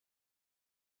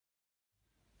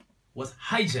was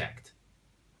hijacked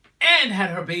and had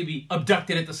her baby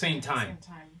abducted at the same time.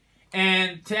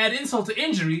 And to add insult to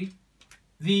injury,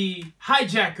 the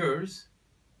hijackers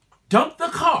dumped the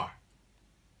car.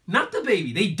 Not the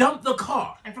baby. They dumped the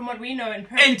car. And from what we know,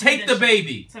 and take the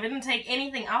baby. So they didn't take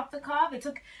anything out the car. They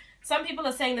took. Some people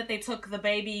are saying that they took the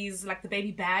baby's, like the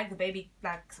baby bag, the baby,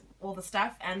 like all the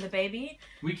stuff, and the baby.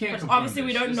 We can't. But obviously,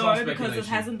 we don't know because it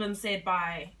hasn't been said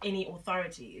by any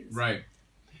authorities. Right.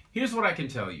 Here's what I can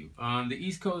tell you. The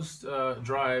East Coast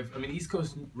East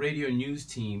Coast Radio News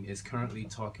team is currently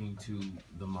talking to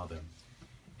the mother.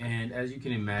 And as you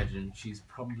can imagine, she's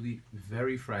probably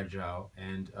very fragile,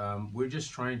 and we're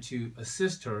just trying to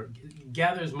assist her,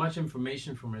 gather as much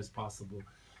information from her as possible,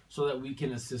 so that we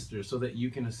can assist her, so that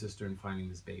you can assist her in finding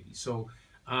this baby. So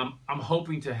I'm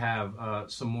hoping to have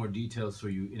some more details for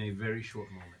you in a very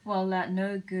short moment. Well,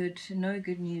 no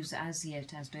good news as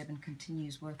yet, as Durban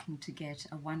continues working to get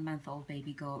a 1-month-old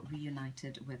baby girl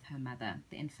reunited with her mother.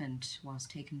 The infant was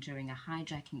taken during a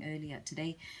hijacking earlier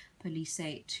today. Police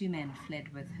say 2 men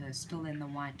fled with her, still in the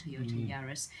white Toyota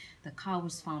Yaris. The car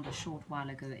was found a short while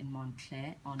ago in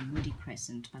Montclair on Moody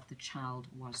Crescent, but the child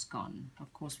was gone.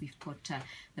 Of course, we've put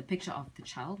the picture of the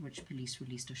child, which police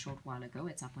released a short while ago.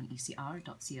 It's up on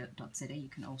ecr.co.za. You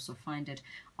can also find it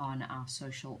on our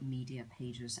social media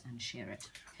pages and share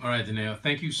it. All right, Danae,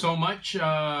 thank you so much.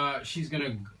 She's going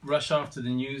to rush off to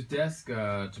the news desk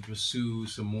to pursue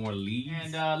some more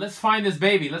leads. And let's find this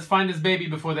baby. Let's find this baby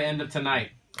before the end of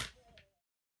tonight.